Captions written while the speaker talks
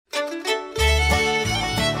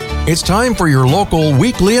It's time for your local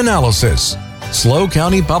weekly analysis. SLO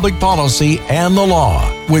County Public Policy and the Law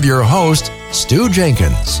with your host, Stu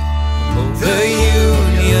Jenkins. The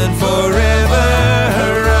Union forever,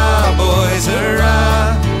 hurrah, boys,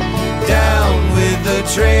 hurrah. Down with the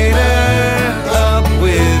traitor, up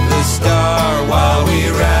with the star. While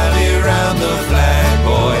we rally round the flag,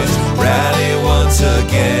 boys, rally once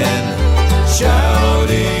again,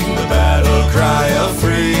 shouting the battle cry of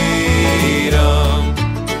freedom.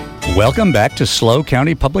 Welcome back to SLO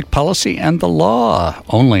County Public Policy and the Law,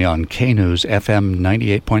 only on K-News FM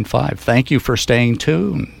 98.5. Thank you for staying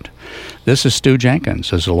tuned. This is Stu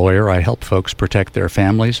Jenkins. As a lawyer, I help folks protect their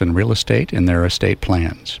families and real estate in their estate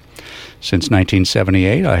plans. Since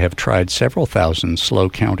 1978, I have tried several thousand SLO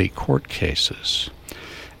County court cases.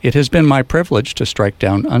 It has been my privilege to strike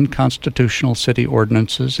down unconstitutional city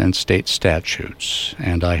ordinances and state statutes,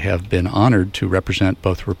 and I have been honored to represent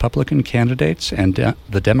both Republican candidates and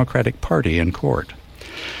the Democratic Party in court.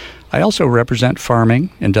 I also represent farming,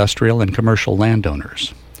 industrial, and commercial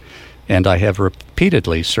landowners, and I have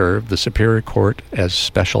repeatedly served the Superior Court as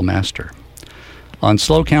special master. On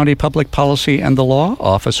SLO County Public Policy and the Law,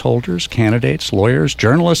 office holders, candidates, lawyers,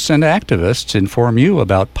 journalists, and activists inform you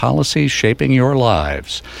about policies shaping your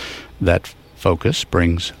lives. That focus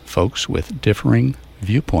brings folks with differing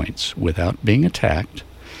viewpoints without being attacked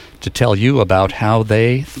to tell you about how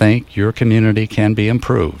they think your community can be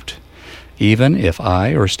improved, even if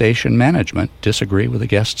I or station management disagree with the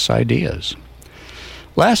guest's ideas.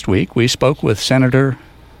 Last week, we spoke with Senator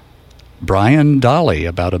Brian Dolly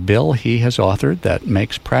about a bill he has authored that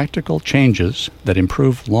makes practical changes that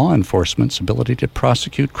improve law enforcement's ability to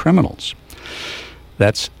prosecute criminals.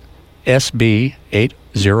 That's SB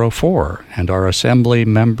 804, and our Assembly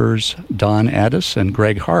members Don Addis and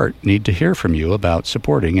Greg Hart need to hear from you about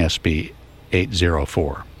supporting SB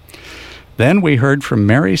 804. Then we heard from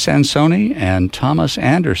Mary Sansoni and Thomas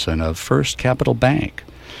Anderson of First Capital Bank.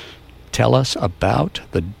 Tell us about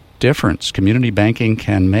the difference community banking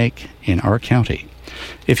can make in our county.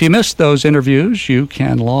 If you missed those interviews, you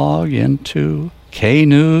can log into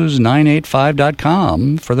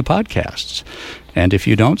knews985.com for the podcasts. And if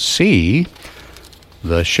you don't see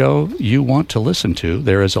the show you want to listen to,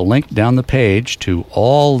 there is a link down the page to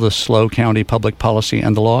all the SLO County Public Policy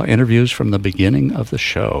and the Law interviews from the beginning of the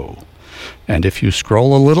show. And if you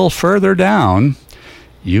scroll a little further down,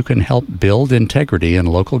 you can help build integrity in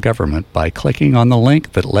local government by clicking on the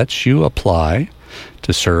link that lets you apply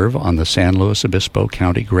to serve on the San Luis Obispo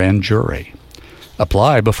County Grand Jury.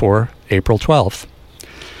 Apply before April 12th.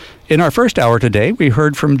 In our first hour today, we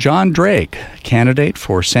heard from John Drake, candidate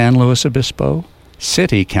for San Luis Obispo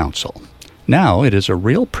City Council. Now it is a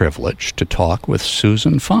real privilege to talk with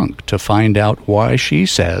Susan Funk to find out why she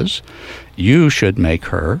says you should make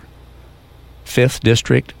her 5th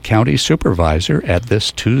District County Supervisor at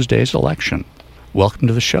this Tuesday's election. Welcome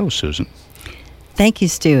to the show, Susan. Thank you,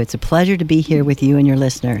 Stu. It's a pleasure to be here with you and your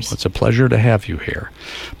listeners. It's a pleasure to have you here.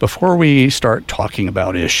 Before we start talking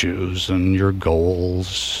about issues and your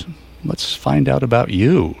goals, let's find out about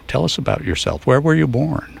you. Tell us about yourself. Where were you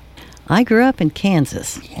born? I grew up in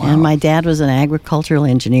Kansas, Wow. and my dad was an agricultural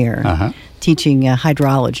engineer. Teaching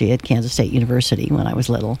hydrology at Kansas State University when I was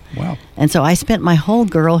little. Wow. And so I spent my whole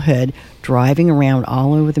girlhood driving around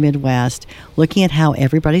all over the Midwest, looking at how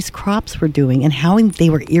everybody's crops were doing and how they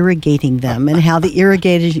were irrigating them and how the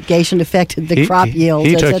irrigation affected the crop yield.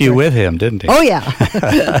 He took you with him, didn't he? Oh, yeah.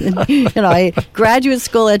 I graduate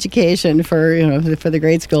school education for the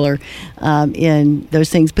grade schooler in those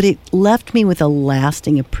things. But it left me with a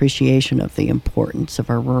lasting appreciation of the importance of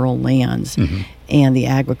our rural lands. Mm-hmm. And the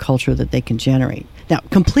agriculture that they can generate. Now,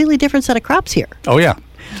 completely different set of crops here. Oh, yeah.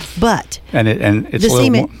 But and it's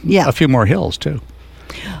a few more hills, too.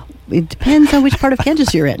 It depends on which part of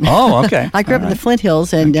Kansas you're in. Oh, okay. I grew up in the Flint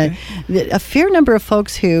Hills, and a fair number of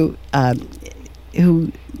folks who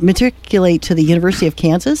matriculate to the University of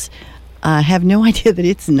Kansas have no idea that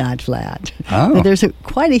it's not flat. Oh. There's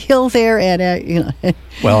quite a hill there, and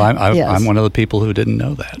Well, I'm yes. one of the people who didn't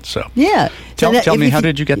know that. So yeah, tell me, how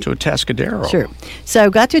did you get to Atascadero? Sure. So I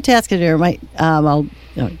got to Atascadero. I'll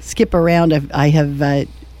skip around. I have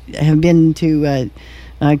been to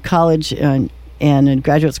college and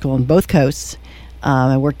graduate school on both coasts.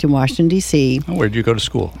 I worked in Washington, D.C. Oh, where did you go to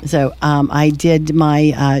school? So I did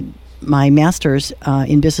my master's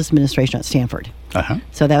in business administration at Stanford. Uh-huh.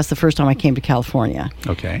 So that was the first time I came to California.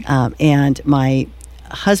 Okay. And my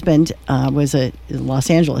husband was a Los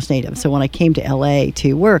Angeles native. So when I came to L.A.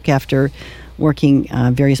 to work after working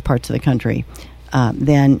various parts of the country,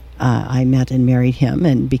 then I met and married him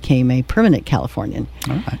and became a permanent Californian.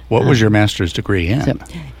 All right. What was your master's degree in? So,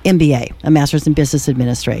 MBA, a Master's in Business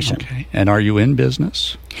Administration. Okay. And are you in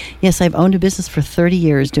business? Yes, I've owned a business for 30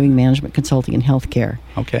 years doing management consulting in healthcare.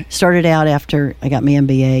 Okay. Started out after I got my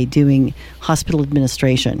MBA doing hospital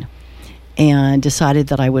administration and decided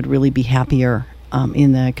that I would really be happier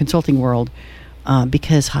in the consulting world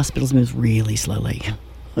because hospitals move really slowly.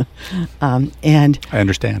 And I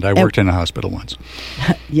understand. I worked in a hospital once.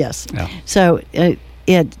 Yes. Yeah. So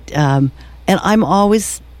and I'm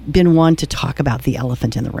always been one to talk about the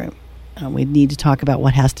elephant in the room. We need to talk about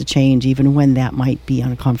what has to change, even when that might be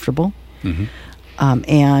uncomfortable. Mm-hmm.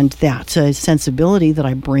 And that's a sensibility that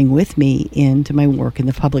I bring with me into my work in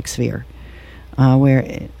the public sphere,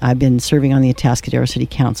 where I've been serving on the Atascadero City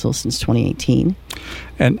Council since 2018.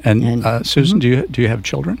 And Susan, do you have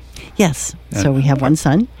children? Yes. So we have one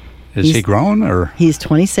son. Is he grown or? He's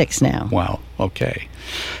 26 now. Wow. Okay.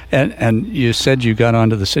 And you said you got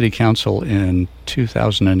onto the city council in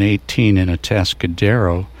 2018 in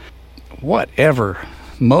Atascadero. Whatever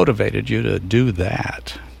motivated you to do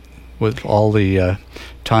that with all the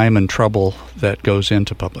time and trouble that goes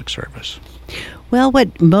into public service? Well,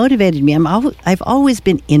 what motivated me, I've always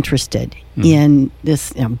been interested in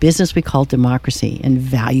this business we call democracy and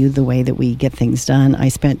value the way that we get things done. I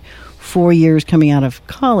spent 4 years coming out of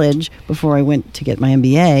college before I went to get my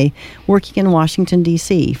MBA working in Washington,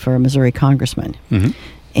 D.C. for a Missouri congressman. Mm-hmm.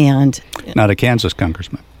 And not a Kansas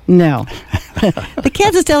congressman. No. The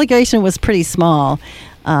Kansas delegation was pretty small,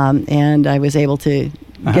 and I was able to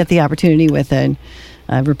get the opportunity with a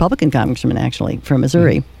Republican congressman, actually, from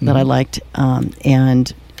Missouri that I liked,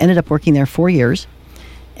 and ended up working there 4 years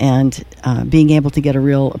and being able to get a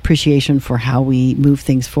real appreciation for how we move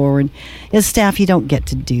things forward. As staff, you don't get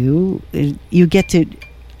to do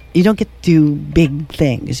big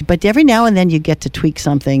things, but every now and then you get to tweak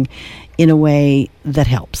something in a way that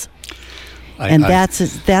helps.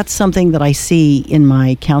 That's something that I see in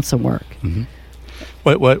my council work. Mm-hmm.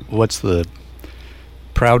 What's the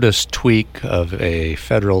proudest tweak of a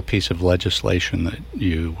federal piece of legislation that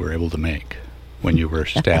you were able to make when you were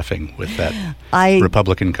staffing with that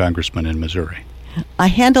Republican congressman in Missouri? I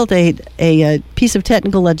handled a piece of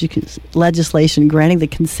technical legislation granting the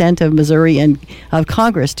consent of Missouri and of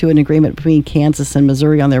Congress to an agreement between Kansas and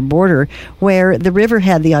Missouri on their border, where the river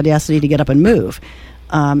had the audacity to get up and move.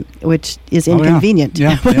 Which is inconvenient.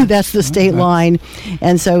 Yeah. That's the state line.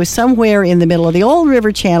 And so somewhere in the middle of the old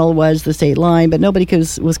river channel was the state line, but nobody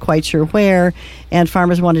was quite sure where. And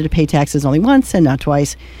farmers wanted to pay taxes only once and not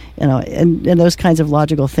twice, and those kinds of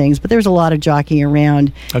logical things. But there was a lot of jockeying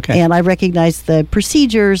around. Okay. And I recognized the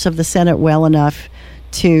procedures of the Senate well enough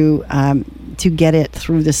to get it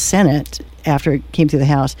through the Senate after it came through the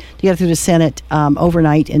House, to get it through the Senate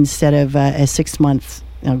overnight instead of a 6 month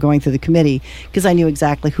going through the committee, because I knew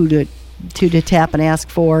exactly who to tap and ask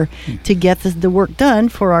for to get the work done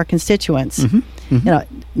for our constituents. Mm-hmm.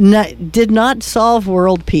 Mm-hmm. Did not solve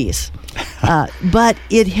world peace, but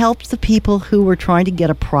it helped the people who were trying to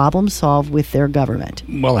get a problem solved with their government.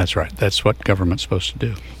 Well, that's right. That's what government's supposed to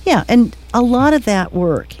do. Yeah, and a lot of that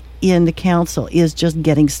work in the council is just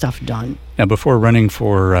getting stuff done. Now, before running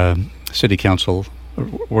for city council,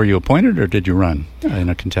 were you appointed or did you run in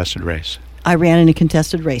a contested race? I ran in a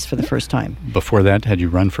contested race for the first time. Before that, had you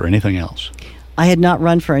run for anything else? I had not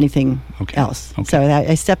run for anything else. Okay. So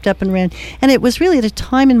I stepped up and ran. And it was really at a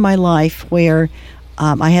time in my life where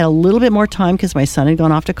I had a little bit more time because my son had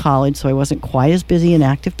gone off to college, so I wasn't quite as busy an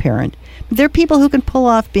active parent. There are people who can pull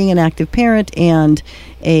off being an active parent and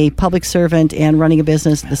a public servant and running a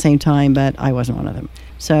business at the same time, but I wasn't one of them.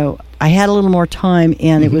 So I had a little more time,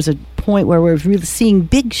 and it was a point where we're really seeing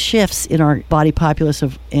big shifts in our body populace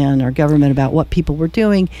and our government about what people were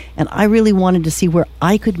doing, and I really wanted to see where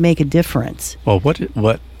I could make a difference. Well, what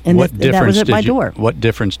difference that was at my door. What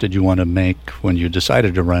difference did you want to make when you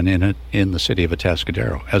decided to run in the city of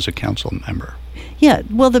Atascadero as a council member? Yeah,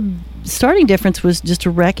 well, the starting difference was just to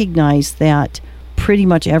recognize that pretty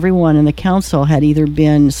much everyone in the council had either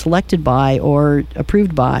been selected by or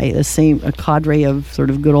approved by a cadre of sort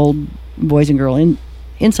of good old boys and girls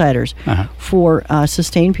insiders for a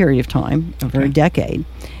sustained period of time, over a decade.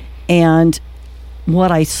 And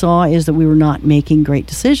what I saw is that we were not making great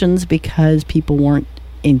decisions because people weren't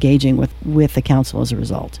engaging with the council as a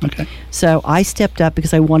result. Okay. So I stepped up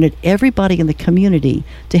because I wanted everybody in the community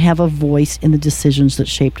to have a voice in the decisions that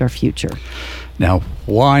shaped our future. Now,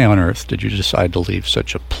 why on earth did you decide to leave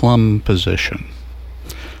such a plum position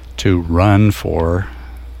to run for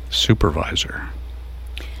supervisor?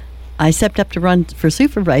 I stepped up to run for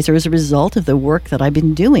supervisor as a result of the work that I've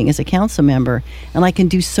been doing as a council member, and I can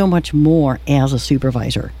do so much more as a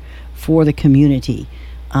supervisor for the community,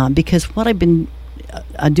 because what I've been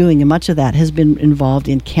doing, and much of that has been involved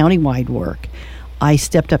in countywide work. I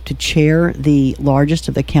stepped up to chair the largest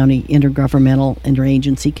of the county intergovernmental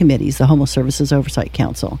interagency committees, the Homeless Services Oversight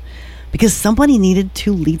Council, because somebody needed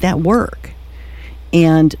to lead that work,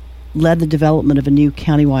 and led the development of a new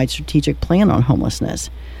countywide strategic plan on homelessness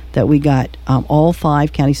that we got all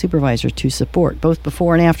 5 county supervisors to support, both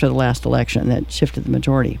before and after the last election that shifted the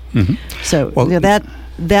majority. Mm-hmm. So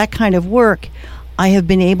that kind of work, I have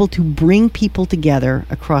been able to bring people together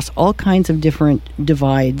across all kinds of different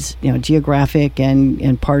divides, geographic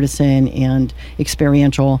and partisan and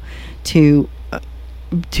experiential, to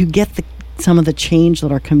get some of the change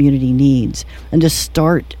that our community needs, and to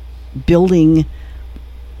start building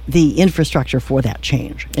the infrastructure for that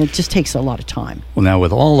change. And it just takes a lot of time. Well, now,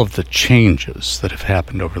 with all of the changes that have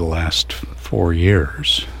happened over the last 4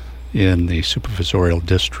 years in the supervisorial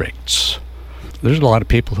districts, there's a lot of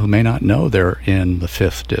people who may not know they're in the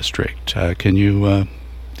 5th district. Can you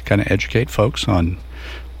kind of educate folks on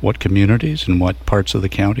what communities and what parts of the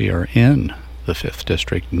county are in the 5th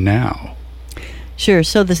district now? Sure.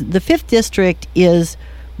 So the 5th district is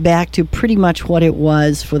back to pretty much what it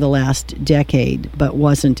was for the last decade, but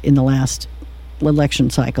wasn't in the last election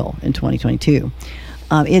cycle in 2022.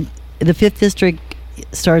 The 5th district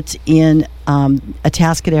starts in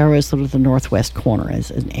Atascadero as sort of the northwest corner as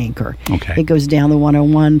an anchor. Okay. It goes down the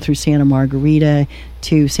 101 through Santa Margarita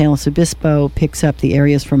to San Luis Obispo, picks up the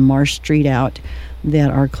areas from Marsh Street out that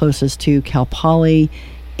are closest to Cal Poly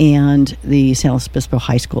and the San Luis Obispo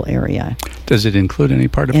High School area. Does it include any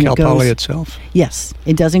part of Cal Poly itself? Yes,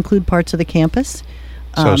 it does include parts of the campus.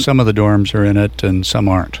 So some of the dorms are in it and some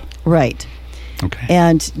aren't. Right. Okay.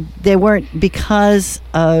 And they weren't, because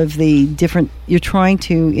of the different, you're trying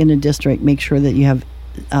to, in a district, make sure that you have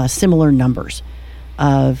similar numbers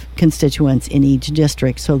of constituents in each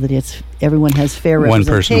district, so that everyone has fair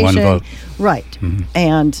representation. One person, one vote. Right. Mm-hmm.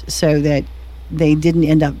 And so that they didn't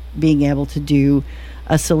end up being able to do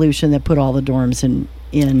a solution that put all the dorms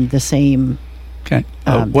in the same. Okay.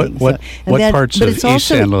 What parts of East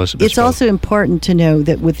San Luis Obispo? It's also important to know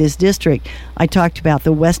that with this district, I talked about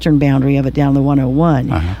the western boundary of it down the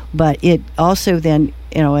 101, but it also then,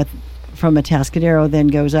 from Atascadero, then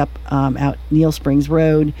goes up out Neal Springs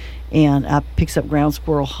Road and up, picks up Ground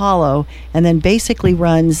Squirrel Hollow, and then basically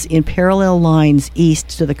runs in parallel lines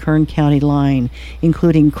east to the Kern County line,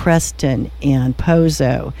 including Creston and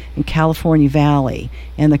Pozo and California Valley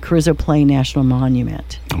and the Carrizo Plain National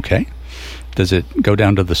Monument. Okay. Does it go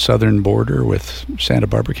down to the southern border with Santa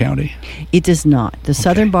Barbara County? It does not. The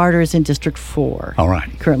southern border is in District 4. All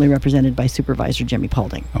right. Currently represented by Supervisor Jimmy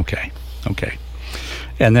Paulding. Okay.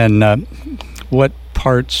 And then what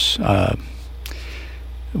parts,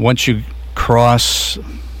 once you cross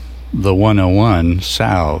the 101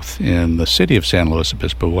 south in the city of San Luis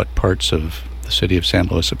Obispo, what parts of the city of San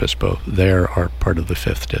Luis Obispo there are part of the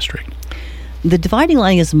 5th district? The dividing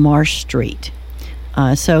line is Marsh Street.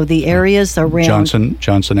 So the areas around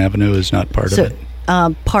Johnson Avenue is not part of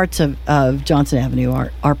it? Parts of Johnson Avenue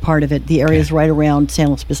are part of it. The areas right around San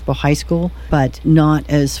Luis Obispo High School, but not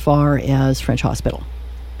as far as French Hospital.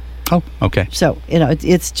 Oh, okay. So,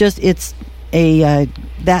 it's a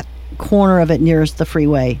that corner of it nearest the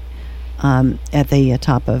freeway at the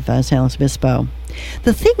top of San Luis Obispo.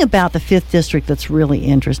 The thing about the 5th district that's really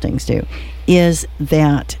interesting, Stu, is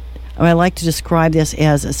that I like to describe this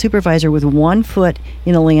as a supervisor with 1 foot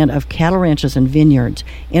in a land of cattle ranches and vineyards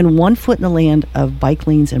and 1 foot in the land of bike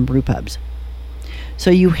lanes and brew pubs. So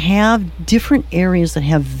you have different areas that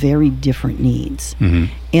have very different needs.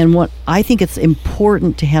 Mm-hmm. And what I think it's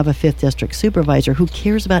important to have a 5th district supervisor who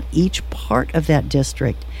cares about each part of that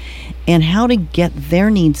district and how to get their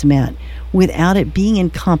needs met without it being in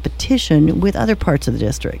competition with other parts of the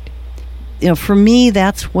district. For me,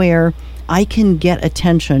 that's where I can get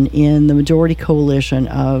attention in the majority coalition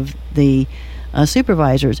of the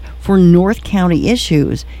supervisors for North County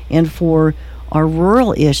issues and for our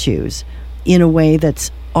rural issues in a way that's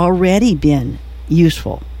already been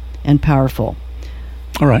useful and powerful.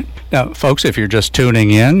 All right. Now, folks, if you're just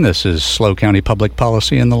tuning in, this is SLO County Public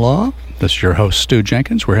Policy and the Law. This is your host, Stu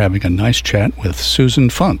Jenkins. We're having a nice chat with Susan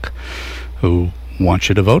Funk, who wants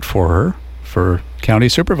you to vote for her for county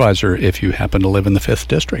supervisor if you happen to live in the 5th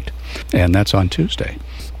district. And that's on Tuesday.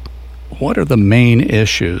 What are the main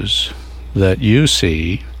issues that you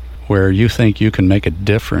see where you think you can make a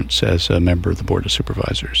difference as a member of the Board of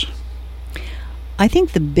Supervisors? I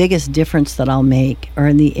think the biggest difference that I'll make are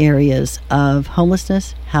in the areas of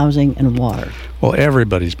homelessness, housing, and water. Well,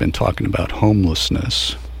 everybody's been talking about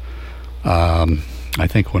homelessness. I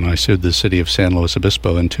think when I sued the city of San Luis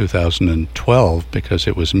Obispo in 2012 because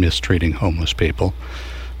it was mistreating homeless people,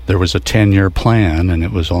 there was a 10-year plan and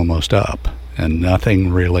it was almost up, and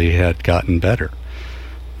nothing really had gotten better.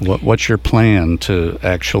 What's your plan to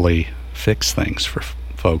actually fix things for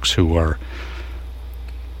folks who are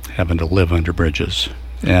having to live under bridges,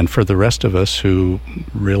 and for the rest of us who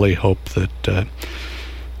really hope that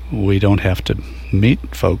we don't have to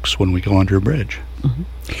meet folks when we go under a bridge? Mm-hmm.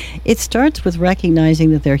 It starts with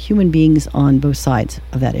recognizing that there are human beings on both sides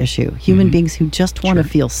of that issue. Human beings who just want to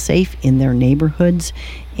feel safe in their neighborhoods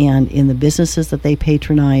and in the businesses that they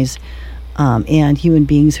patronize, and human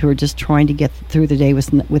beings who are just trying to get through the day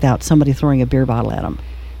without somebody throwing a beer bottle at them.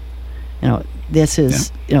 This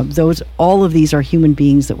is, all of these are human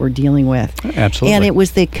beings that we're dealing with. Absolutely. And it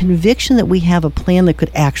was the conviction that we have a plan that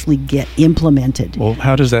could actually get implemented. Well,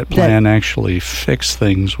 how does that plan actually fix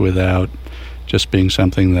things without just being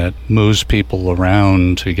something that moves people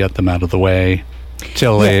around to get them out of the way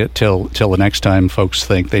till the next time folks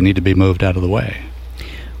think they need to be moved out of the way?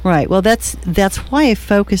 Right. Well, that's why I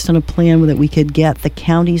focused on a plan that we could get the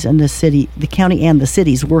counties and the county and the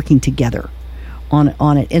cities working together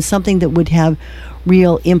on it, and something that would have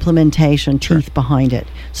real implementation teeth behind it.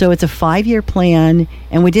 So it's a 5-year plan,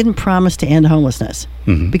 and we didn't promise to end homelessness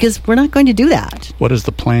because we're not going to do that. What does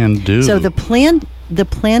the plan do? So the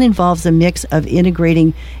plan involves a mix of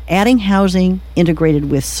adding housing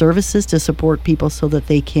integrated with services to support people so that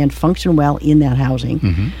they can function well in that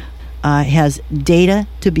housing. Has data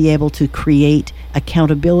to be able to create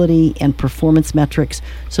accountability and performance metrics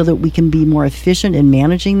so that we can be more efficient in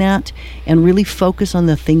managing that and really focus on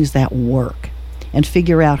the things that work and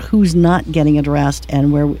figure out who's not getting addressed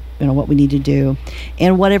and where, what we need to do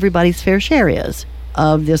and what everybody's fair share is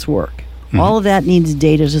of this work. All of that needs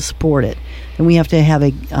data to support it. And we have to have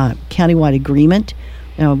a countywide agreement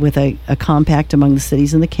with a compact among the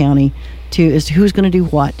cities in the county as to who's going to do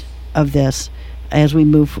what of this as we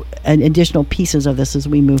move, additional pieces of this as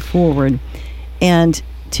we move forward, and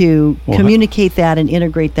to communicate that and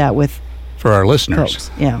integrate that with for our listeners.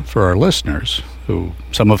 Folks. Yeah. For our listeners, who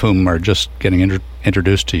some of whom are just getting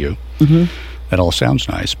introduced to you, that all sounds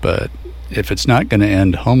nice, but if it's not going to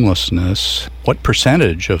end homelessness, what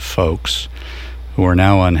percentage of folks who are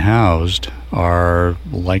now unhoused are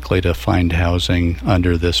likely to find housing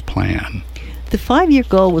under this plan? The 5-year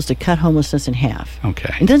goal was to cut homelessness in half.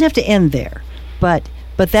 Okay. It doesn't have to end there. But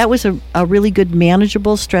that was a really good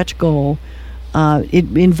manageable stretch goal.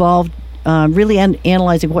 It involved really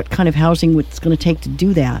analyzing what kind of housing it's going to take to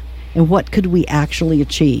do that and what could we actually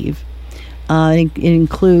achieve. It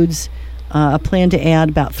includes a plan to add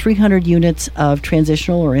about 300 units of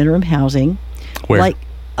transitional or interim housing. Where? Like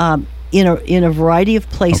in a variety of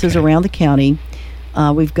places around the county.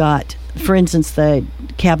 We've got, for instance, the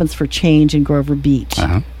Cabins for Change in Grover Beach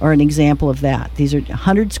are an example of that. These are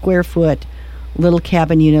 100 square foot little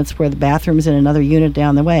cabin units where the bathroom's in another unit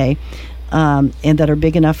down the way, and that are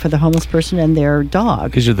big enough for the homeless person and their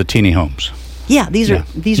dog. These are the teeny homes. Yeah, these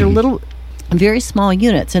are little, very small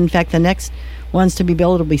units. In fact, the next ones to be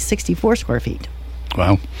built will be 64 square feet.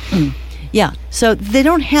 Wow. Yeah, so they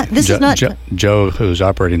don't have, this is not... Joe, who's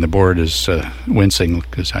operating the board, is wincing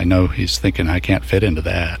because I know he's thinking, I can't fit into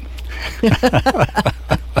that.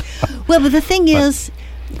 Well, but the thing is,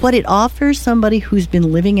 what it offers somebody who's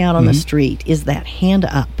been living out on the street is that hand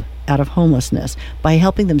up out of homelessness by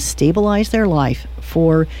helping them stabilize their life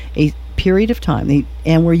for a period of time.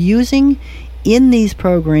 And we're using in these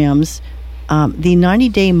programs the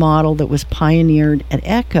 90-day model that was pioneered at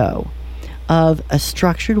ECHO of a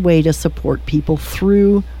structured way to support people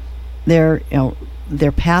through their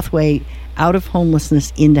pathway out of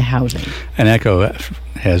homelessness into housing. And ECHO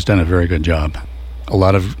has done a very good job. A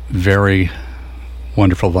lot of very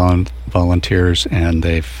wonderful volunteers, and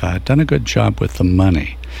they've done a good job with the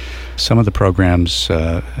money. Some of the programs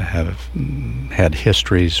have had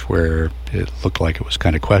histories where it looked like it was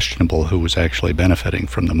kind of questionable who was actually benefiting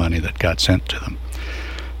from the money that got sent to them.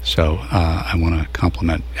 So I want to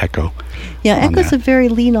compliment ECHO. Yeah, ECHO's a very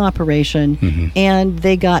lean operation, and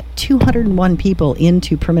they got 201 people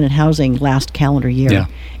into permanent housing last calendar year. Yeah.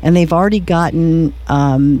 And they've already gotten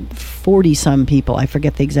 40-some people, I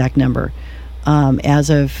forget the exact number, as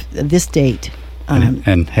of this date.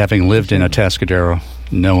 And having lived in a Atascadero,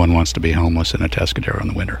 no one wants to be homeless in a Atascadero in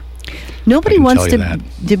the winter. Nobody wants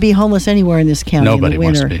to be homeless anywhere in this county Nobody in the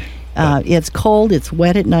winter. Wants to be. It's cold, it's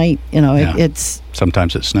wet at night, it's...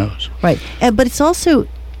 Sometimes it snows. Right. But it's also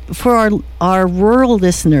for our rural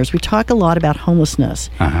listeners, we talk a lot about homelessness,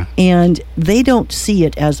 and they don't see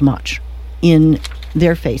it as much in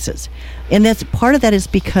their faces. And that's part of that is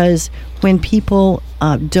because when people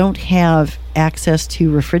don't have access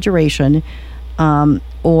to refrigeration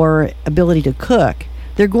or ability to cook,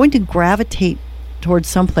 they're going to gravitate towards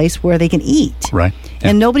some place where they can eat. Right.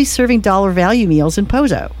 And nobody's serving dollar value meals in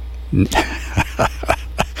Pozo.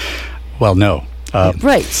 Well, no.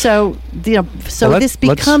 Right. So, this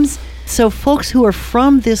becomes, so folks who are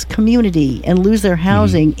from this community and lose their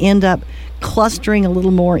housing end up clustering a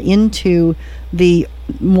little more into the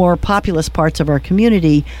more populous parts of our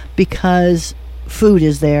community because food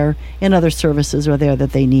is there and other services are there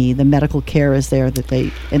that they need. The medical care is there that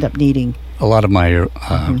they end up needing. A lot of my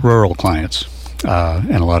rural clients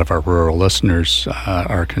and a lot of our rural listeners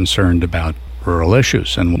are concerned about rural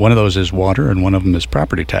issues. And one of those is water and one of them is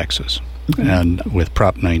property taxes. And with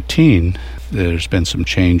Prop 19, there's been some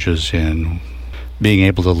changes in being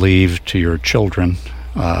able to leave to your children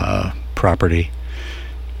property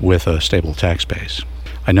with a stable tax base.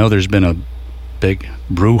 I know there's been a big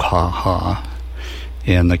brouhaha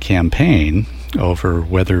in the campaign over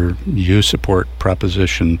whether you support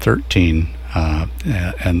Proposition 13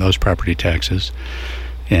 and those property taxes.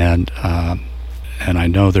 And I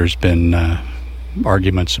know there's been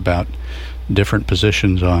arguments about different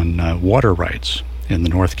positions on water rights in the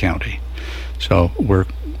North County. So we're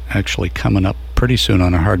actually coming up pretty soon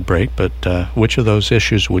on a hard break, but which of those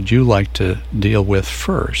issues would you like to deal with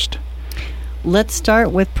first? Let's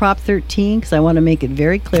start with Prop 13 because I want to make it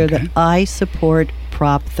very clear that I support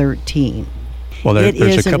Prop 13. Well,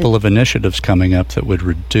 there's a couple of initiatives coming up that would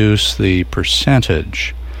reduce the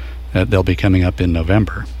percentage. They'll be coming up in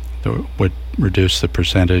November. That would reduce the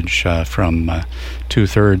percentage from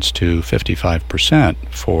 2/3 to 55%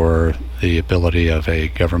 for the ability of a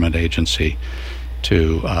government agency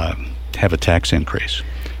to have a tax increase.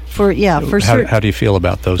 How do you feel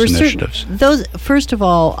about those initiatives? First of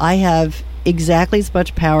all, I have exactly as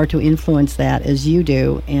much power to influence that as you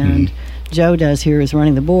do, and Joe does here is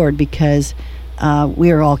running the board because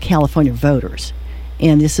we are all California voters.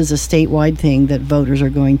 And this is a statewide thing that voters are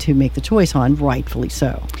going to make the choice on, rightfully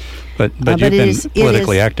so. But you've been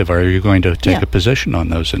politically active. Are you going to take a position on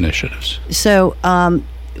those initiatives? So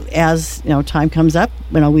as time comes up,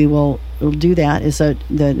 we'll do that.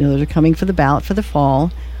 Those are coming for the ballot for the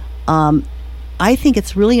fall. I think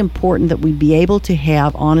it's really important that we be able to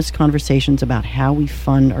have honest conversations about how we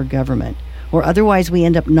fund our government, or otherwise we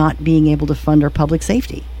end up not being able to fund our public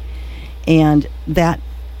safety. And that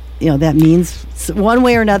means one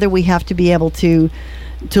way or another we have to be able to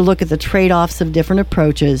look at the trade-offs of different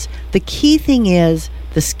approaches. The key thing is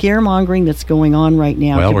the scaremongering that's going on right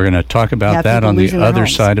now. Well, we're going to talk about that on the other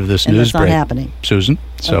side of this news break. That's not happening. Susan,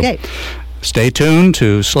 stay tuned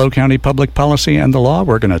to SLO County Public Policy and the Law.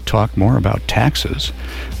 We're going to talk more about taxes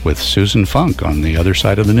with Susan Funk on the other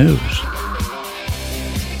side of the news.